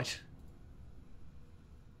of the night.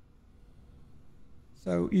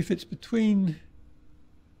 So if it's between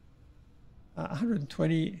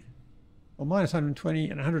 120 or minus 120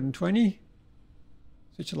 and 120,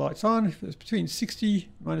 switch the lights on. If it's between 60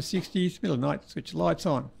 minus 60, it's middle of the night, switch the lights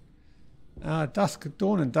on.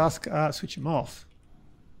 Dawn and dusk, switch them off.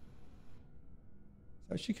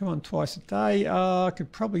 So it should come on twice a day. I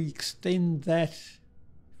could probably extend that if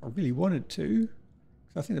I really wanted to,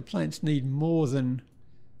 because I think the plants need more than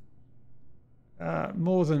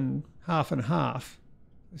half and half.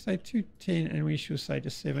 We say 210 and we should say to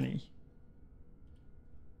 70.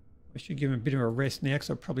 I should give them a bit of a rest now because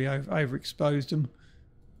I've probably overexposed them.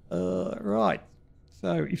 Right,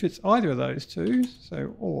 so if it's either of those two,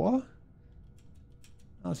 so or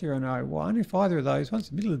R0 and R1, if either of those, once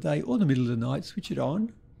the middle of the day or the middle of the night, switch it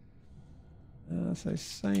on. So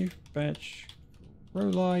save batch grow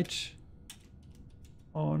light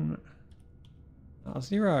on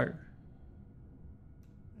R0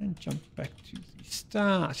 and jump back to the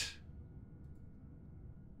start.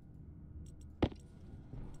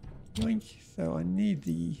 Yoink. So I need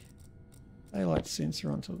the daylight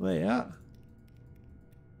sensor onto there.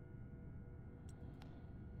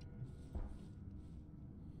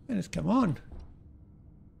 And it's come on.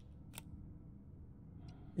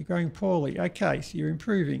 You're going poorly. Okay, so you're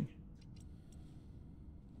improving.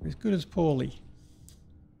 You're as good as poorly.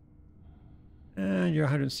 And you're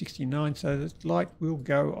 169, so the light will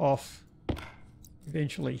go off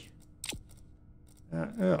eventually.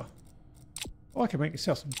 Oh, I can make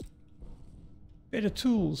myself some better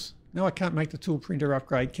tools. No, I can't make the tool printer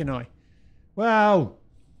upgrade, can I? Wow,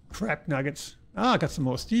 crap nuggets. I got some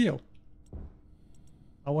more steel.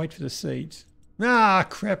 I'll wait for the seeds.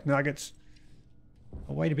 Crap nuggets.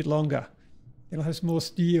 I'll wait a bit longer. Then I'll have some more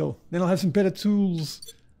steel. Then I'll have some better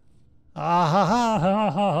tools.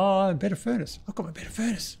 Better furnace. I've got my better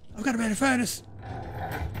furnace. I've got a better furnace.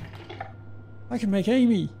 I can make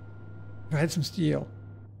Amy if I had some steel.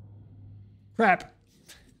 Crap.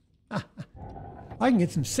 I can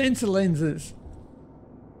get some sensor lenses.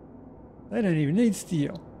 They don't even need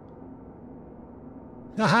steel.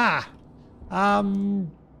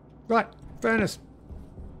 Right, furnace.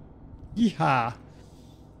 Yeehaw.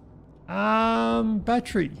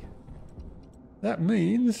 Battery. That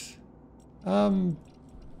means, where'd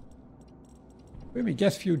my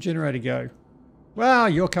gas fuel generator go? Well,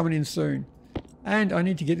 you're coming in soon. And I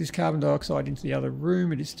need to get this carbon dioxide into the other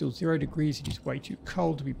room. It is still 0 degrees. It is way too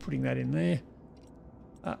cold to be putting that in there.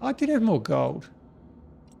 I did have more gold.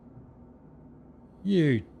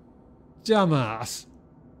 You dumbass.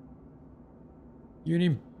 You're an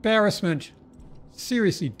embarrassment.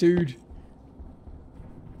 Seriously, dude.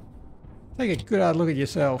 Take a good hard look at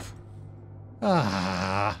yourself.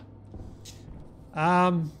 Right.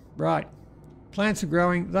 Plants are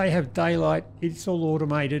growing. They have daylight. It's all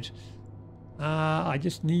automated. I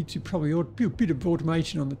just need to probably do a bit of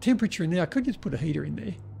automation on the temperature in there. I could just put a heater in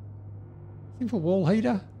there. Simple wall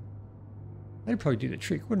heater. That'd probably do the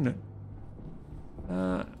trick, wouldn't it?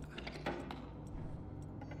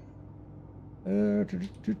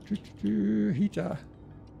 Heater.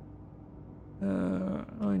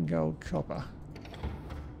 Iron, gold, copper.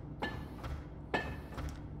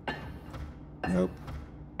 Nope.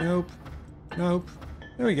 Nope. Nope.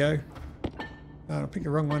 There we go. Oh, I picked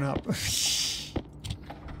the wrong one up.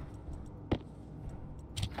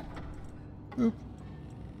 Oop.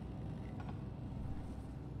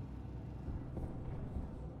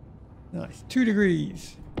 Nice. 2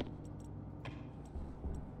 degrees.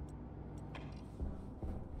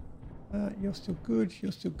 You're still good.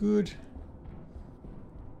 You're still good.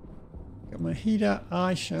 Got my heater.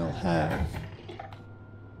 I shall have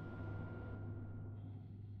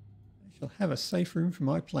a safe room for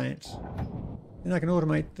my plants. Then I can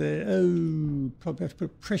automate the... Oh, probably have to put a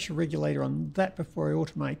pressure regulator on that before I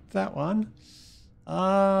automate that one.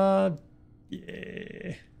 Yeah.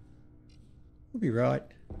 We'll be right.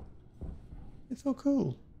 It's all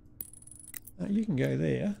cool. You can go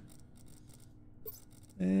there.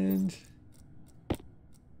 And...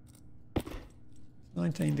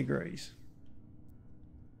 19 degrees.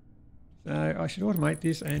 So I should automate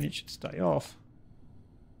this and it should stay off.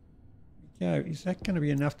 Go. Is that going to be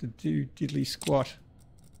enough to do diddly squat?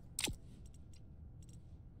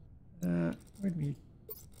 Where'd me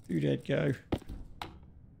doodad go?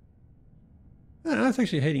 Oh, no, it's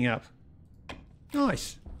actually heating up.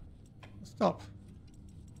 Nice. Stop.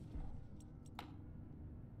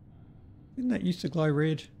 Didn't that used to glow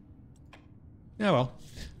red? Oh well.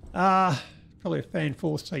 Probably a fan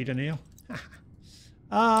force heater now.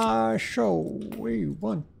 So we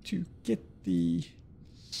want to get the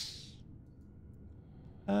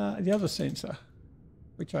other sensor,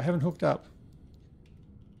 which I haven't hooked up.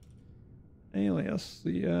 Alias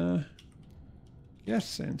the gas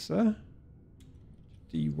sensor,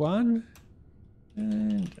 D1,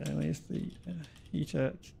 and alias the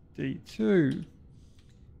heater, D2.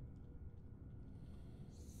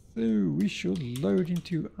 So we should load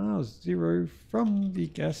into R0 from the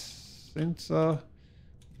gas sensor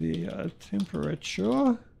the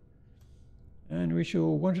temperature, and we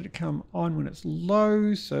shall want it to come on when it's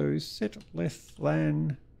low, so set less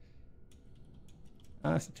than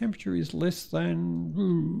so the temperature is less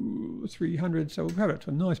than 300, so we'll have it to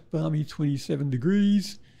a nice balmy 27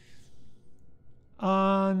 degrees.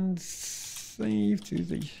 And save to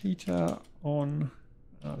the heater on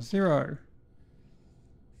R0.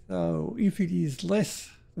 So if it is less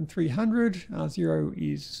than 300, R0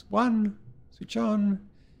 is 1, switch on.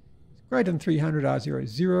 It's greater than 300, R0 is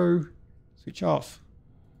 0, switch off.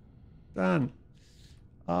 Done.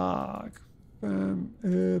 Plug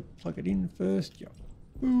it in first. Yep.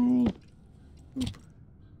 Cool. Boop.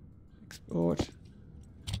 Export.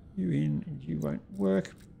 You in, and you won't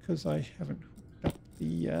work because I haven't hooked up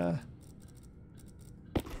the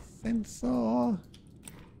sensor.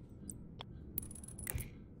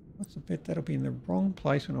 What's the bet that'll be in the wrong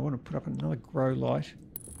place when I want to put up another grow light?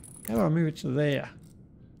 How do I move it to there?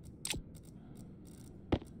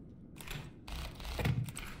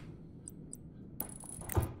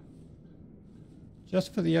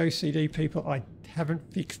 Just for the OCD people, I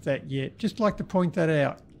haven't fixed that yet. Just like to point that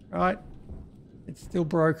out, right? It's still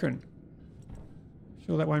broken.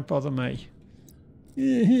 Sure, that won't bother me.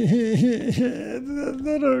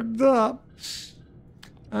 Not hooked up.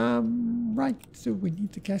 Right, so we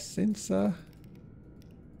need the gas sensor.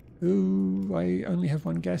 Ooh, I only have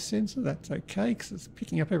one gas sensor. That's okay, because it's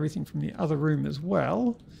picking up everything from the other room as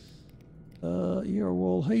well. You're a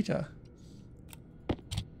wall heater.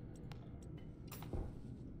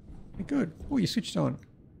 Good. Oh, you switched on.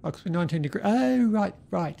 Oh, because we're 19 degrees. Oh,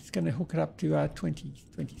 right. It's going to hook it up to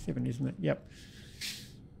 27, isn't it? Yep.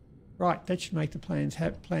 Right, that should make the plants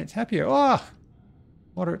happier. Oh,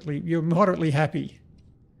 you're moderately happy.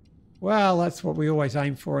 Well, that's what we always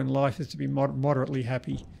aim for in life, is to be moderately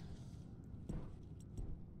happy.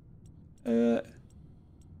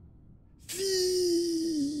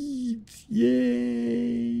 Seeds!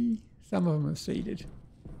 Yay! Some of them are seeded.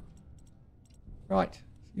 Right.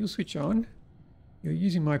 You'll switch on. You're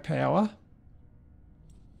using my power.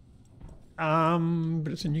 But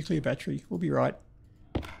it's a nuclear battery. We'll be right.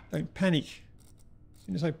 Don't panic. As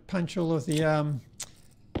soon as I punch all of the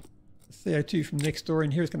CO2 from next door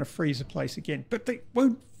in here, it's going to freeze the place again. But they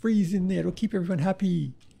won't freeze in there. It'll keep everyone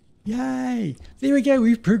happy. Yay! There we go.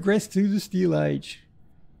 We've progressed to the Steel Age.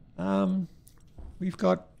 We've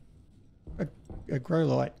got a grow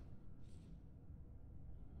light.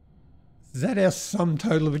 Is that our sum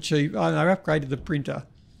total of achievement? Oh, no, I upgraded the printer.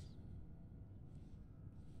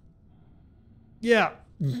 Yeah.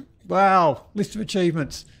 Wow. List of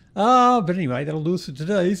achievements. But anyway, that'll do us for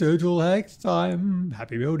today. So until next time,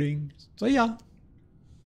 happy building. See ya.